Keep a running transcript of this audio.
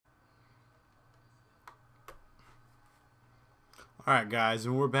Alright guys,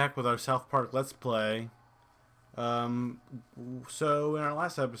 and we're back with our South Park Let's Play. So in our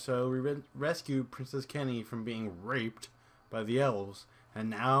last episode, we rescued Princess Kenny from being raped by the elves,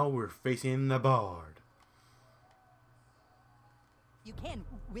 and now we're facing the Bard. You can,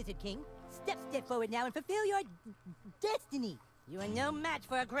 Wizard King. Step forward now and fulfill your destiny. You are no match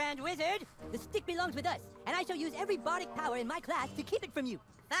for a Grand Wizard. The stick belongs with us, and I shall use every bardic power in my class to keep it from you.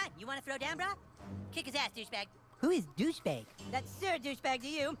 Fine. You want to throw down, brah? Kick his ass, douchebag. Who is douchebag? That's Sir Douchebag to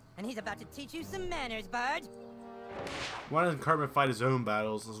you, and he's about to teach you some manners, Bard. Why doesn't Cartman fight his own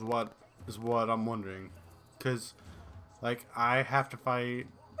battles is what I'm wondering. Because, like, I have to fight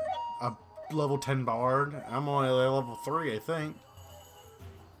a level 10 Bard. I'm only level 3, I think.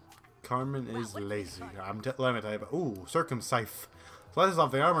 Cartman is lazy. Let me tell you about. Ooh, Circumscythe. Slices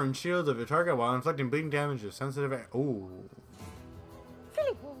off the armor and shields of your target while inflicting bleeding damage to sensitive. Ooh.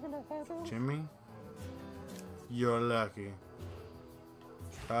 Jimmy? You're lucky.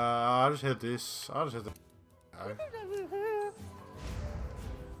 I'll just hit this. I'll just hit the guy.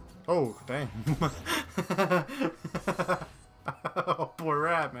 Oh, damn. Oh, poor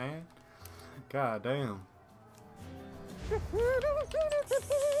rat, man. God damn.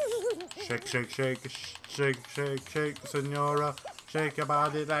 Shake, shake, shake, shake, shake, shake, senora. Shake your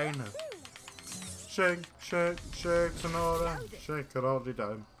body down. Shake, shake, shake, senora. Shake it all the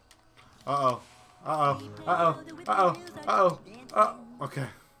time. Uh-oh. Uh-oh. Uh-oh. Uh-oh. Uh-oh. Uh-oh. Okay.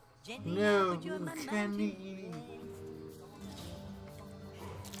 No, Kenny.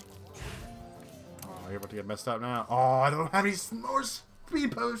 Oh, you're about to get messed up now. Oh, I don't have any more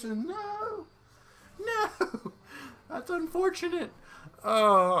speed potions. No. No. That's unfortunate.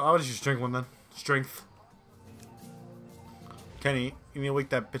 Oh, I'll just use strength one then. Strength. Kenny, you need to wake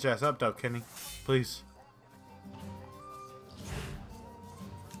that bitch ass up though, Kenny. Please.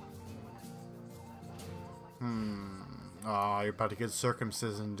 Oh, you're about to get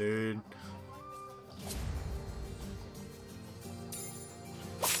circumcision, dude.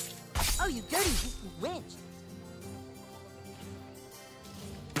 Oh, you dirty wench.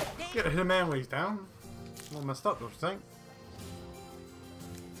 Get hit a man when he's down. A little messed up, don't you think?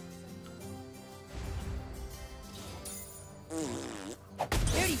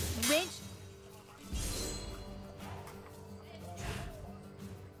 Dirty wench.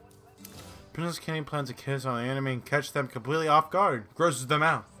 Princess Kenny plans a kiss on the enemy and catch them completely off guard. Grosses them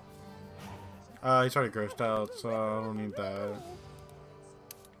out. He's already grossed out, so I don't need that.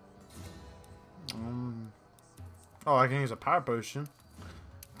 Oh, I can use a power potion.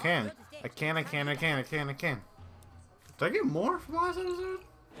 I can. Did I get more from the last episode?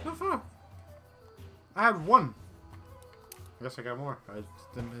 So far. I had one. I guess I got more. I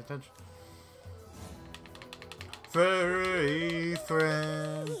just didn't pay attention. Fairy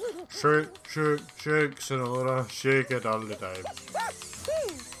friend, shake, shake, shake, Sonora, shake it all the time.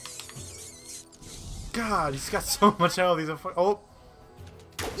 God, he's got so much health. He's a oh.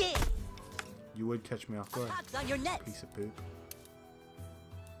 Yeah. You would catch me off guard. On your net. Piece of poop.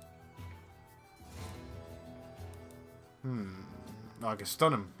 Oh, I can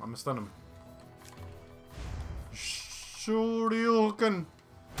stun him. I'm gonna stun him. Shoryuken.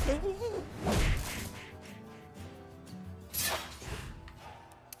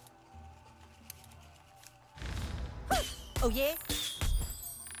 Oh yeah?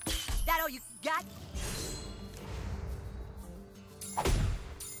 That all you got?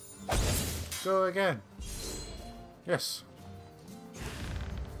 Go again. Yes.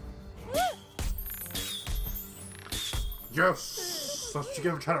 Yes! That's what you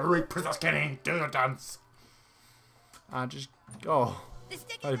get for trying to rape Princess Kenny. Do the dance. Oh.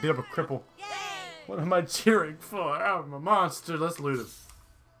 I beat up a cripple. Yay! What am I cheering for? I'm a monster. Let's loot him.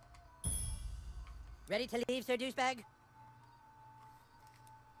 Ready to leave, Sir Douchebag?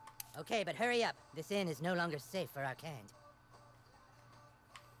 Okay, but hurry up. This inn is no longer safe for our kind.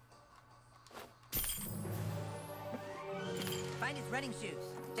 Find his running shoes.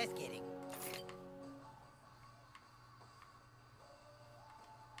 Just kidding.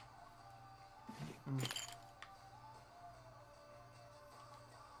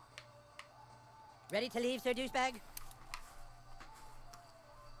 Ready to leave, Sir Douchebag?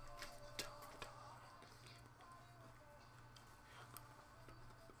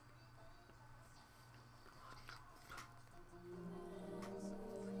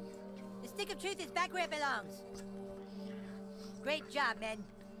 The stick of truth is back where it belongs. Great job, men.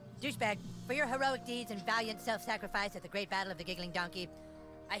 Douchebag, for your heroic deeds and valiant self-sacrifice at the Great Battle of the Giggling Donkey,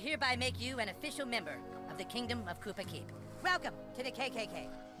 I hereby make you an official member of the Kingdom of Koopa Keep. Welcome to the KKK.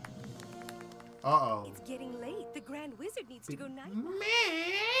 Uh-oh. It's getting late. The Grand Wizard needs to go night.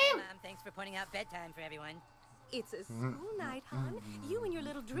 Ma'am! Thanks for pointing out bedtime for everyone. It's a school night, hon. You and your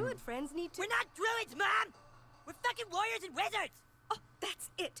little druid friends need to... We're not druids, Mom! We're fucking warriors and wizards! Oh, that's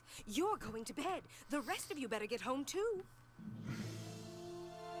it. You're going to bed. The rest of you better get home, too.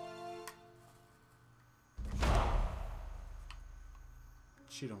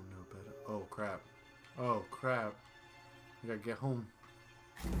 She don't know better. Oh, crap. Oh, crap. I gotta get home.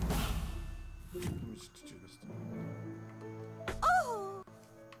 Let me just do this thing. Oh!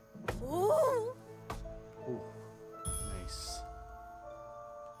 Ooh! Ooh. Nice.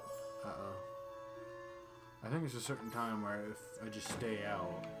 Uh-oh. I think it's a certain time where if I just stay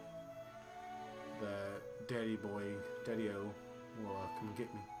out, the Daddy-O will come and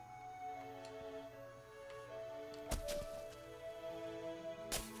get me.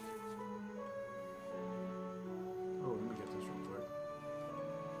 Oh, let me get this real quick.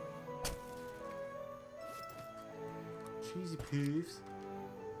 Cheesy poofs.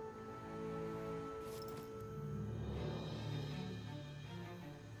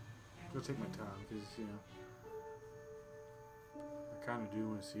 Go take my time, because, you know, I kind of do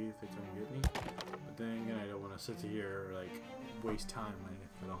want to see if they come and get me, but then again, I don't want to sit here or, like, waste time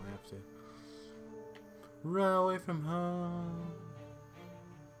if I don't have to. Run away from home.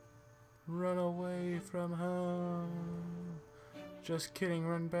 Run away from home. Just kidding,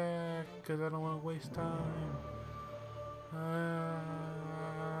 run back, because I don't want to waste time.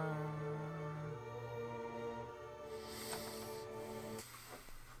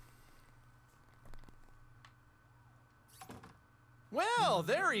 Well,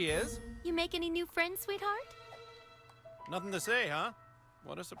 there he is. You make any new friends, sweetheart? Nothing to say, huh?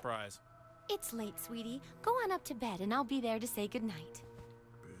 What a surprise. It's late, sweetie. Go on up to bed, and I'll be there to say goodnight.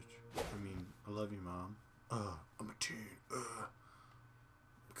 Bitch. I mean, I love you, Mom. I'm a teen.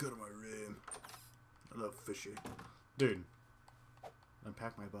 Go to my room. I love fishy. Dude.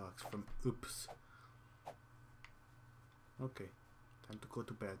 Unpack my box from Oops. Okay. Time to go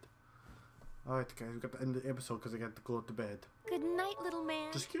to bed. Alright, guys, we got to end the episode because I got to go to bed. Good night, little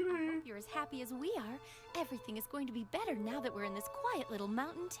man. Just kidding. You're as happy as we are. Everything is going to be better now that we're in this quiet little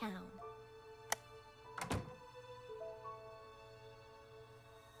mountain town. You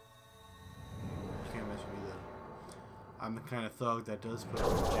can't mess with me, though. I'm the kind of thug that does put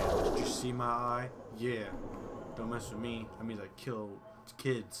on the jail. Did you see my eye? Yeah. Don't mess with me. That means I kill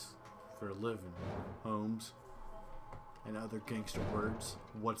kids for a living. Holmes. And other gangster words.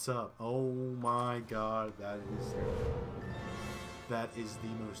 What's up? Oh my god, that is the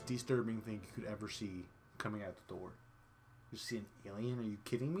most disturbing thing you could ever see coming out the door. You see an alien? Are you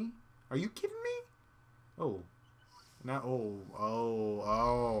kidding me? Are you kidding me? Oh. Not okay.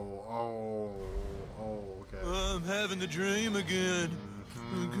 I'm having the dream again.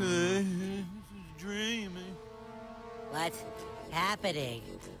 Okay. Dreaming. What's happening?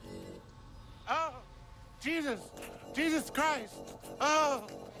 Oh, Jesus! Jesus Christ! Oh,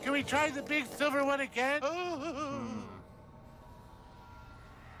 can we try the big silver one again? Oh.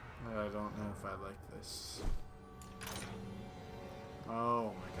 I don't know if I like this.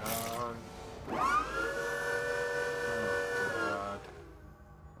 Oh my god. Oh god.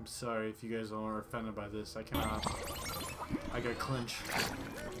 I'm sorry if you guys are offended by this. I cannot. I gotta clench.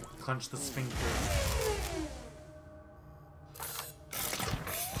 Clench the sphincter.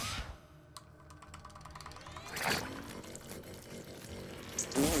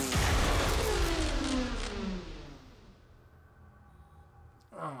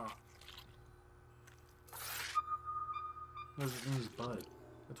 What's in his butt?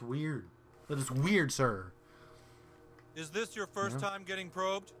 That's weird. That is weird, sir. Is this your first time getting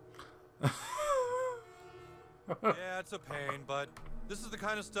probed? Yeah, it's a pain, but this is the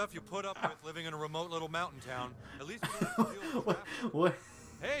kind of stuff you put up with living in a remote little mountain town. At least you don't have to deal with traffic. What?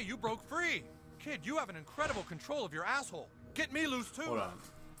 Hey, you broke free. Kid, you have an incredible control of your asshole. Get me loose, too. Hold on.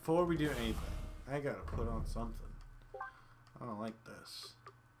 Before we do anything, I gotta put on something. I don't like this.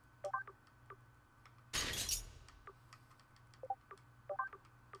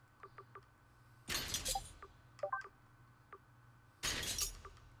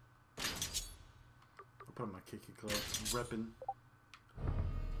 I'll put on my kicky gloves. Reppin'.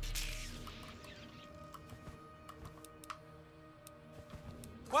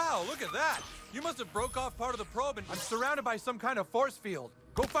 Wow, look at that. You must have broke off part of the probe and I'm surrounded by some kind of force field.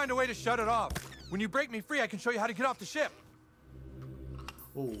 Go find a way to shut it off. When you break me free, I can show you how to get off the ship.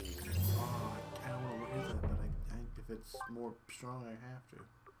 Oh, I don't want to look into that, but if it's more strong, I have to.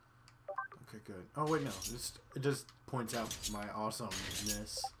 Okay, good. Oh wait, no. It just points out my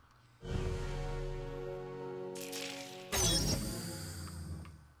awesomeness.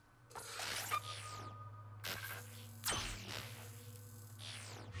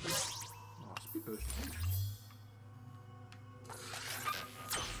 Oh, speed boost.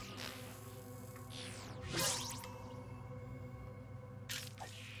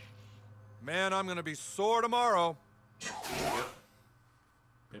 Man, I'm gonna be sore tomorrow. Yep.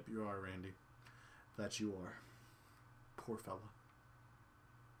 Yep, you are, Randy. That you are. Poor fella.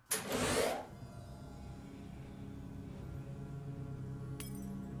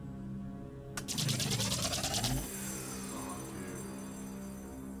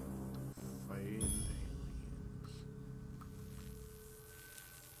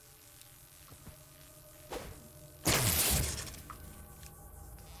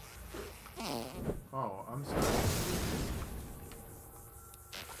 Oh, I'm sorry.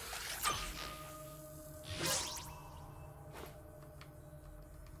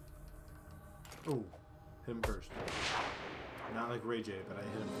 Oh, hit him first. Not like Ray J, but I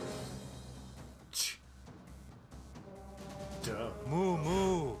hit him first. Duh. Moo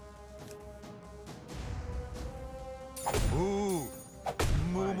moo. Moo.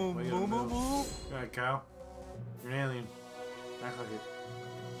 Moo moo moo moo moo. Alright, Kyle. You're an alien. Act like it.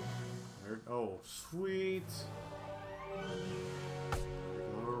 Oh, sweet.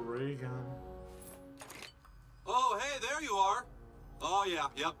 Ray gun. Oh, hey, there you are. Oh, yeah,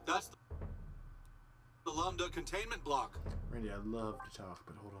 yep, that's the Lambda containment block. Randy, I'd love to talk,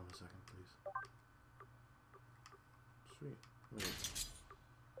 but hold on a second, please. Sweet. Wait.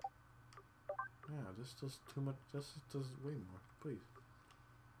 Yeah, this does too much. This does way more. Please.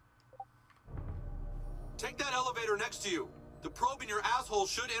 Take that elevator next to you. The probe in your asshole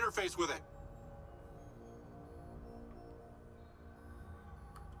should interface with it.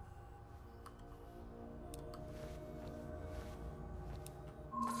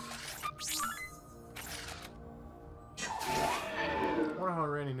 I wonder how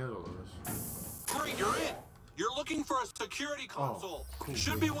Randy knows all of this. Great, you're in. You're looking for a security console. Oh, cool.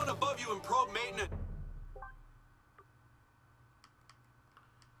 Should be one above you in probe maintenance.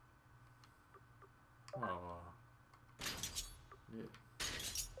 Oh.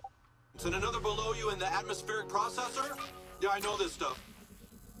 Yeah. And another below you in the atmospheric processor? Yeah, I know this stuff.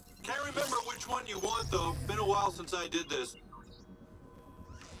 Can't remember which one you want, though. Been a while since I did this.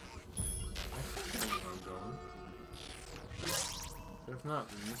 If not,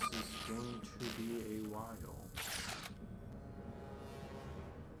 then this is going to be a while.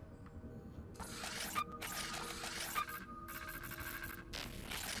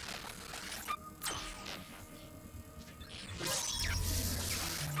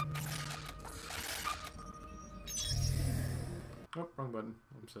 Oh, wrong button.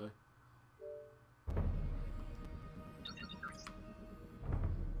 I'm silly.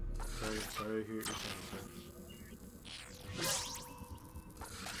 Sorry to hear your sound effects.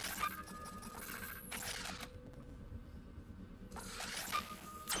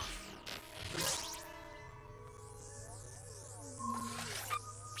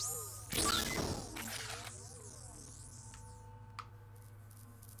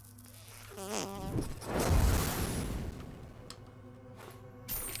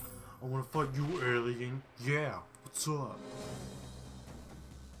 I wanna fight you, alien. Yeah, what's up?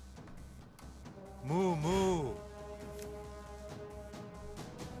 Moo moo.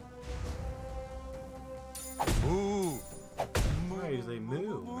 Moo. Why do they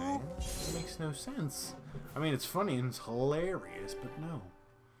move, man? It makes no sense. I mean, it's funny and it's hilarious, but no.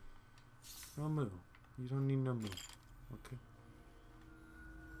 No moo. You don't need no moo. Okay.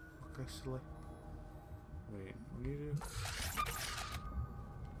 Okay, silly. Wait, what do you do?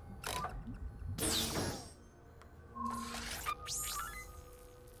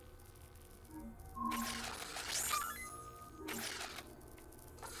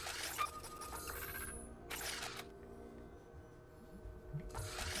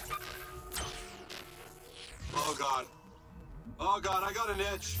 Oh, God. Oh, God, I got an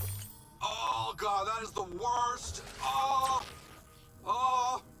itch. Oh, God, that is the worst. Oh.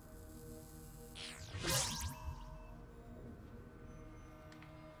 Oh.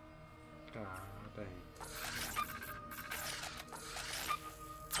 Ah, dang.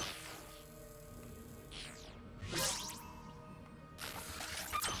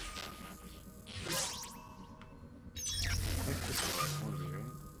 I think this is the right one, right?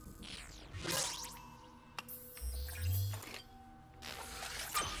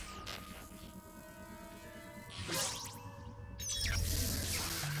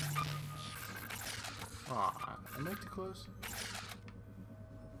 Aw, I make it close.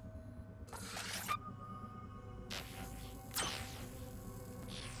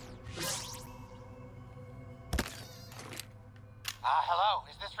 Hello,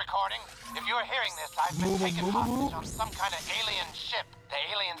 is this recording? If you are hearing this, I've been taken hostage on some kind of alien ship. The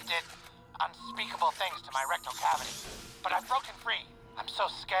aliens did unspeakable things to my rectal cavity. But I've broken free. I'm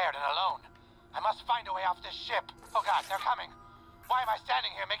so scared and alone. I must find a way off this ship. Oh God, they're coming. Why am I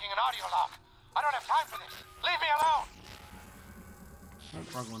standing here making an audio log? I don't have time for this. Leave me alone! Oh,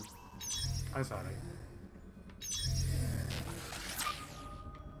 wrong one. I'm sorry.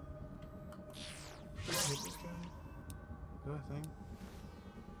 Hit this guy? Do I think?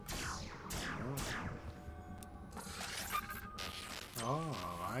 Oh,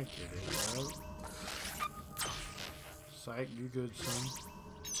 I get it, bro. Psych, you good, son.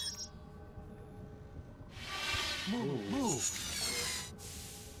 Move.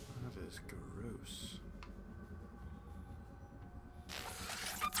 That is gross.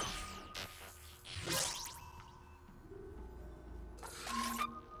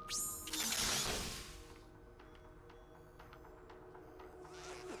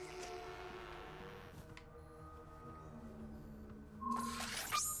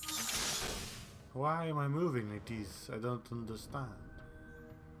 Why am I moving like this? I don't understand.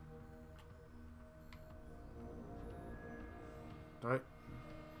 Right.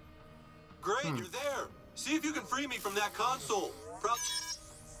 Great, you're there. See if you can free me from that console.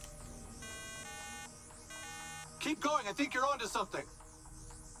 Keep going. I think you're onto something.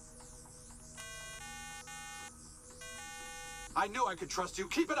 I knew I could trust you.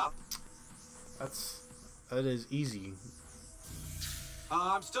 Keep it up. That is easy.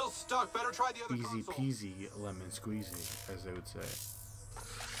 I'm still stuck. Better try the other Easy console. peasy lemon squeezy, as they would say.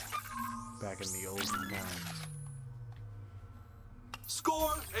 Back in the old times.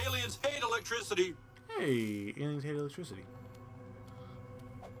 Score! Aliens hate electricity. Hey, aliens hate electricity.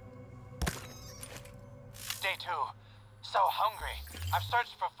 Day 2. So hungry. I've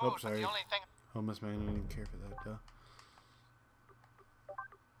searched for food, Oops, but the sorry. only thing... Homeless man didn't even care for that, though.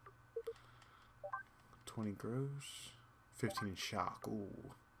 20 gross. 15 in shock.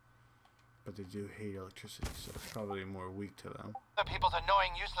 Ooh. But they do hate electricity, so it's probably more weak to them. The people's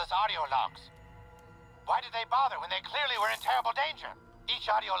annoying, useless audio logs. Why did they bother when they clearly were in terrible danger? Each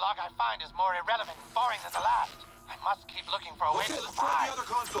audio log I find is more irrelevant and boring than the last. I must keep looking for a way Okay, to let's try the survive. other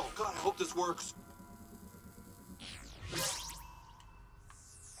console. God, I hope this works.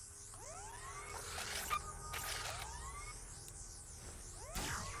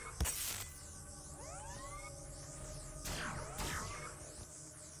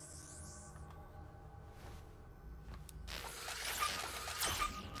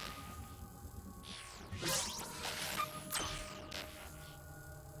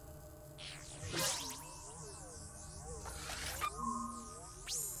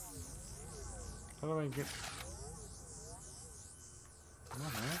 How do I get... Come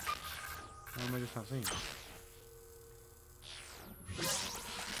on, man. Why am I just not seeing it?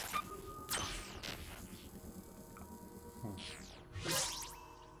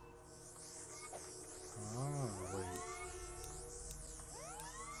 Oh, wait.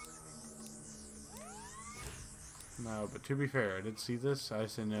 No, but to be fair, I did see this. I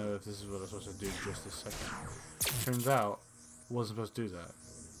just didn't know if this is what I was supposed to do just a second. Turns out, I wasn't supposed to do that.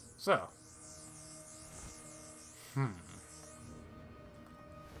 So.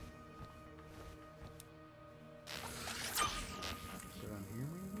 Around here,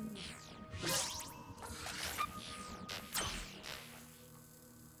 maybe?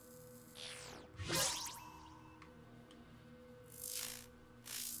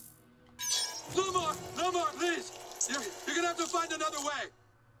 No more, please. You're gonna have to find another way.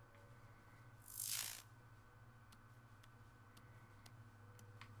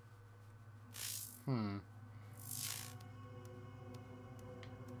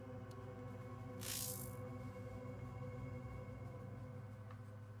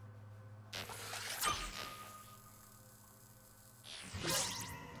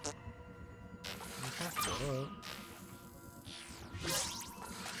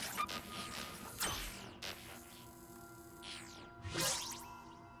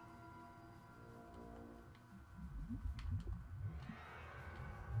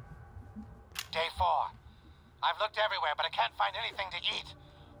 Day 4. I've looked everywhere, but I can't find anything to eat.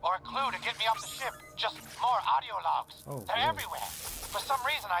 Or a clue to get me off the ship. Just more audio logs. Oh, They're boy. everywhere. For some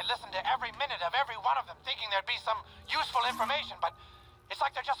reason, I listened to every minute of every one of them, thinking there'd be some useful information, but it's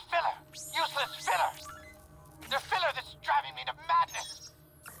like they're just filler. Useless filler. They're filler that's driving me to madness.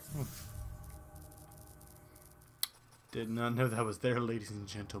 Did not know that was there, ladies and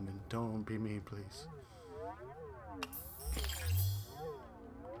gentlemen. Don't be mean, please.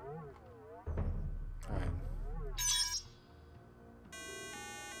 Alright.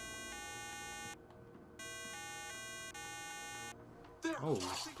 There. Oh,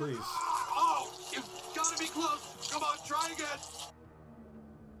 please. Oh, you've got to be close. Come on, try again.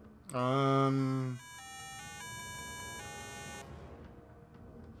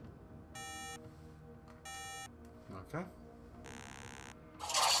 Okay.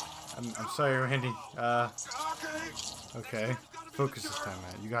 I'm sorry, Randy. Okay. Okay. Focus this time,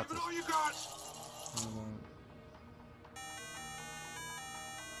 man. You got this. You got.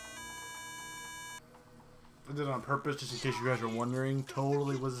 I did it on purpose, just in case you guys were wondering.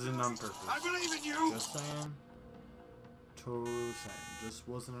 Totally wasn't on purpose. I believe in you. Just saying. Totally saying. Just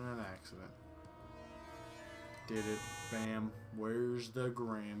wasn't an accident. Did it. Bam. Where's the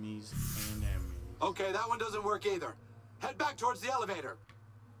Grammys and Emmys? Okay, that one doesn't work either. Head back towards the elevator.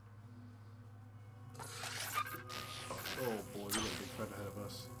 Oh boy, we got a big threat ahead of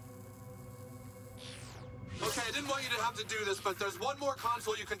us. Okay, I didn't want you to have to do this, but there's one more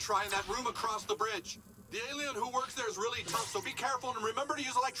console you can try in that room across the bridge. The alien who works there is really tough, so be careful and remember to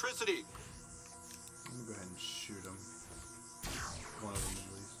use electricity. Let me go ahead and shoot him. One of them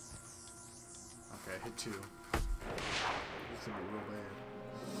at least. Okay, hit 2. This is gonna be real bad.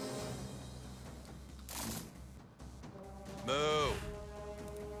 MOO.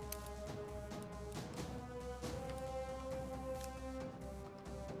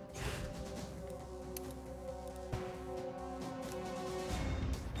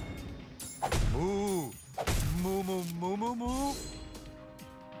 MOO. Moo moo moo moo moo.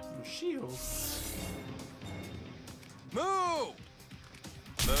 Shield. MOO.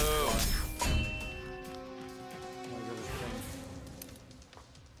 MOO. Why is that a thing?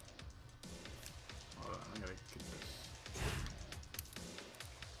 Hold on, I gotta get this.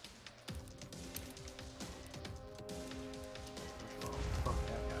 Oh, fuck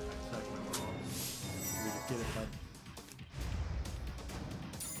that guy. That's my wrong. We gotta get it, bud.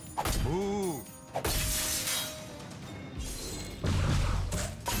 MOO.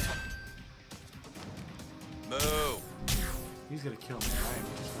 MOO. He's gonna kill me. I am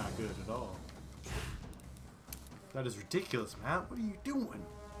just not good at all. That is ridiculous, Matt. What are you doing?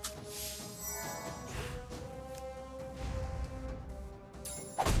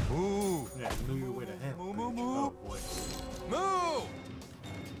 MOO. Yeah, you knew your way to him. Moo, moo, moo. Oh boy. MOO.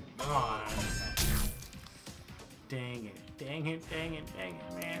 Come on. Dang it. Dang it, dang it, dang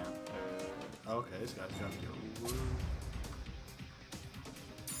it, man. Okay, this guy's gotta go.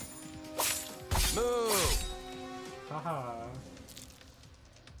 MOO. Haha.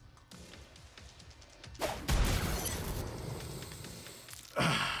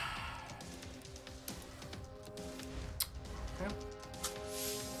 Okay.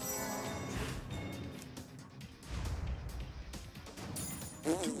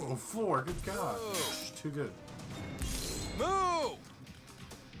 204, good God. Too good. MOO.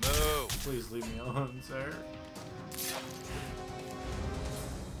 MOO. Please leave me alone, sir.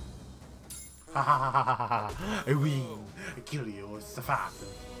 Ha ha ha ha ha ha! I win! I kill you, it's a fact.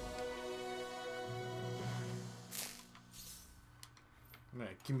 Man,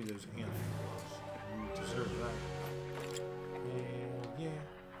 give me those alien balls. You deserve that. Yeah.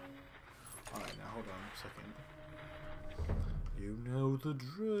 Alright, now hold on a second. You know the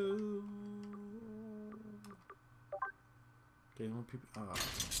drill. Okay, more people. Ah,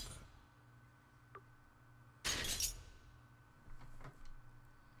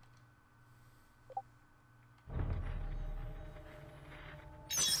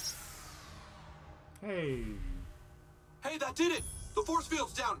 hey. Hey, that did it! The force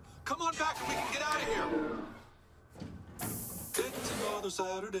field's down. Come on back and we can get out of here. It's another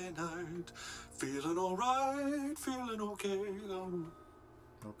Saturday night. Feeling alright, feeling okay.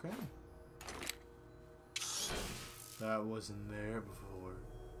 Okay. That wasn't there before.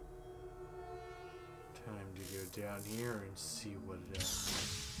 Time to go down here and see what it is.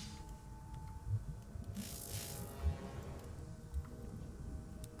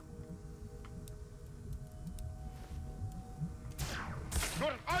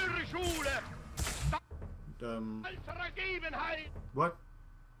 What?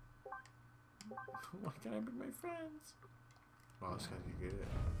 Why can't I bring my friends? Oh, this guy's good.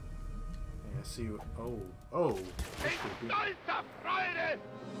 Yeah, I see what. Oh. That's cool, dude. You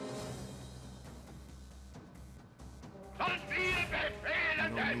don't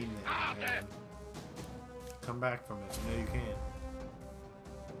mean that, man. Come back from it. No, you can't.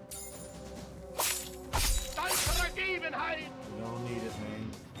 You don't need it, man.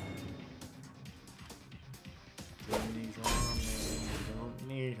 Germany's wrong, man. You don't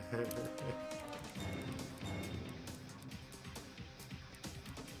need it.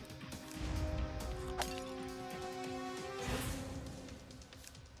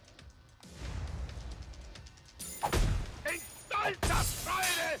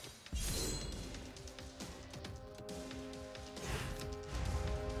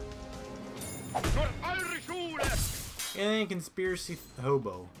 Alien conspiracy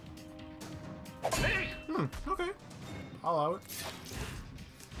hobo. Okay. I'll allow it.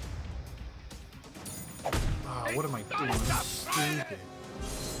 Oh, what am I doing? I'm stupid.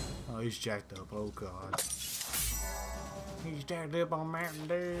 Oh, he's jacked up. Oh, God. He's jacked up on Mountain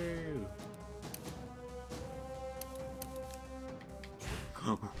Dew.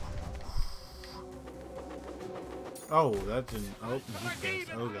 Oh, that didn't. Oh, he's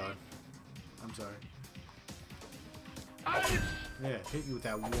dead. Oh, God. I'm sorry. Yeah, hit you with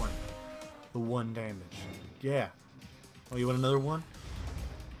that one. The one damage. Yeah. Oh, you want another one?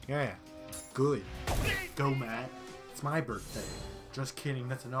 Yeah. Good. Go, Matt. It's my birthday. Just kidding.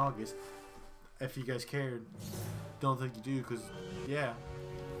 That's in August. If you guys cared. Don't think you do, because, yeah.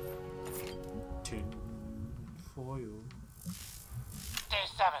 Tin foil. Day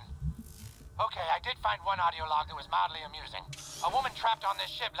 7. Okay, I did find one audio log that was mildly amusing. A woman trapped on this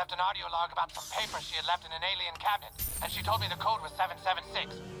ship left an audio log about some papers she had left in an alien cabinet, and she told me the code was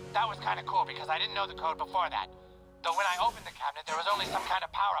 776. That was kind of cool because I didn't know the code before that. Though when I opened the cabinet, there was only some kind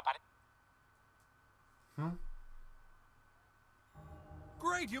of power-up.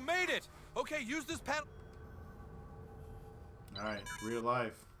 Great, you made it! Okay, use this panel. Alright, real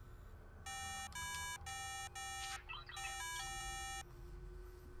life.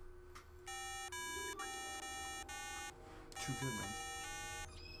 Too good, man.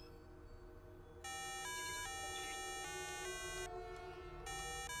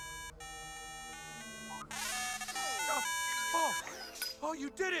 Oh, you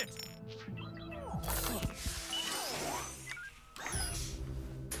did it!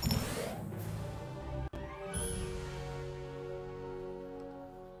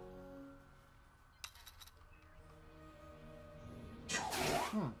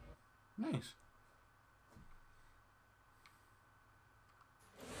 Nice.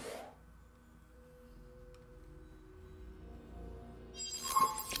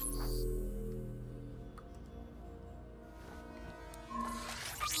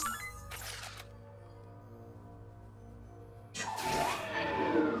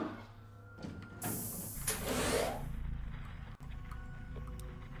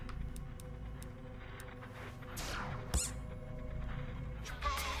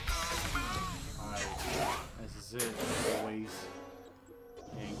 This is it, boys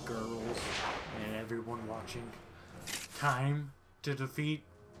and girls and everyone watching. Time to defeat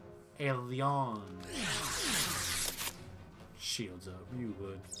Alien. Shields up, you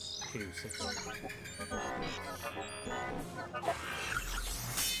would. Here, sit down.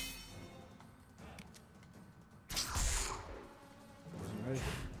 Wasn't ready.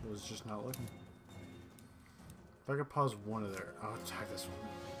 It was just not looking. If I could pause one of their, I'll attack this one.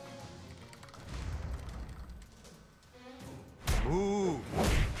 Ooh.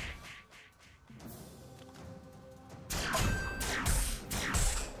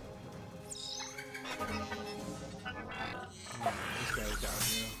 This guy's down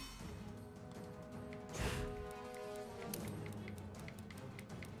here.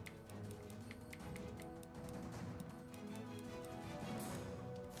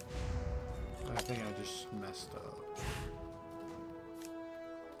 I think I just messed up.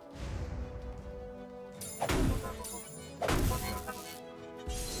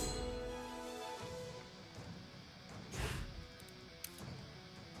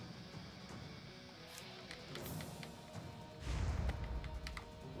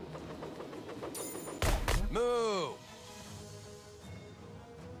 Moo!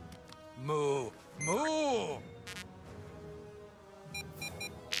 Moo! Moo!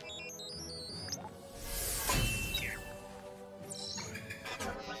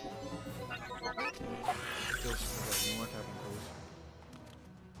 Just no more attacking, please.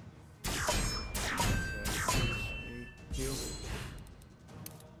 Okay, 6, 8, heal.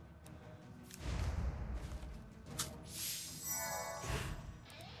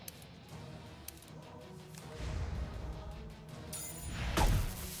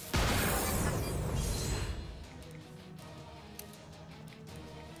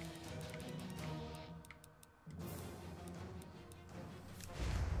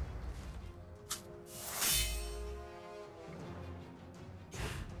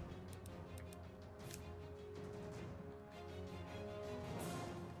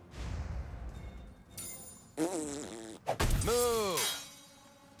 Moo!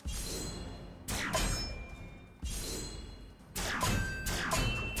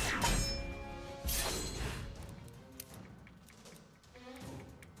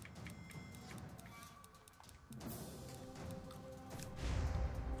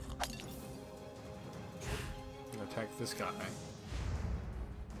 Attack this guy.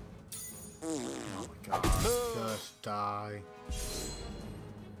 Oh my god, just die.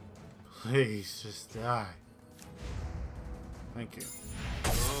 Please, just die. Thank you.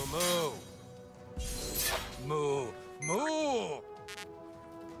 Moo! Moo! Moo! Moo!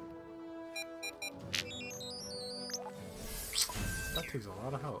 That takes a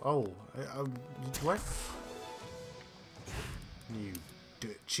lot of help. Oh, what? You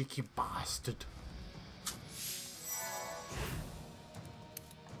cheeky bastard.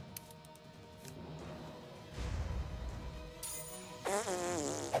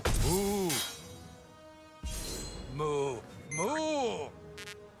 Moo! Moo! Moo!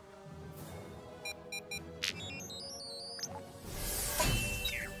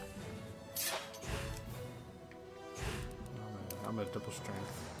 I'm at double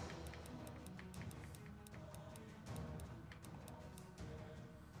strength.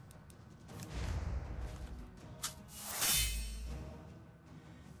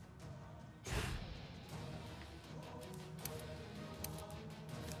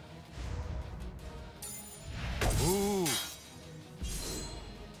 Ooh!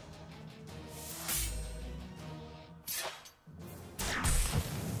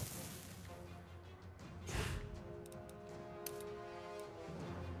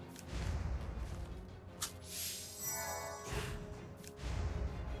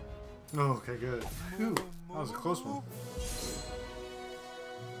 Okay, good. Whew, that was a close one.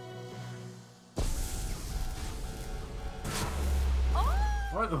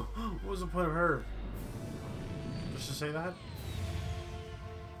 What was the point of her? Just to say that?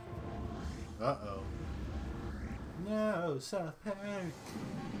 Uh-oh. No, South Park.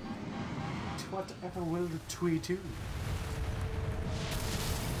 Whatever will the tweet do?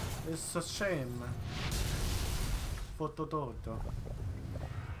 It's a shame. Fotododo.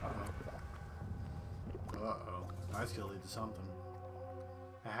 Uh-oh. That's gonna lead to something.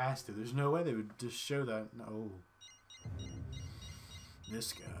 It has to. There's no way they would just show that. No.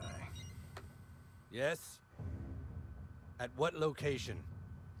 This guy. Yes? At what location?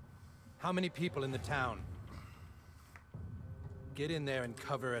 How many people in the town? Get in there and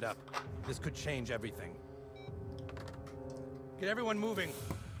cover it up. This could change everything. Get everyone moving.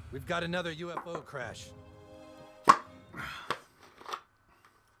 We've got another UFO crash.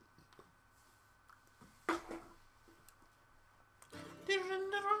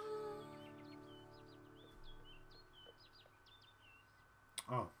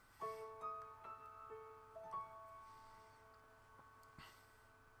 Oh.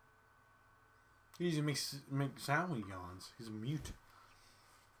 He usually make sound when he yawns. He's a mute.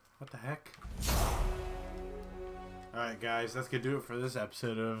 What the heck? Alright guys, that's gonna do it for this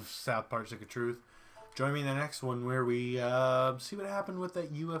episode of South Park Stick of Truth. Join me in the next one where we see what happened with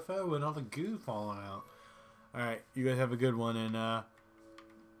that UFO and all the goo falling out. Alright, you guys have a good one, and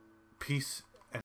peace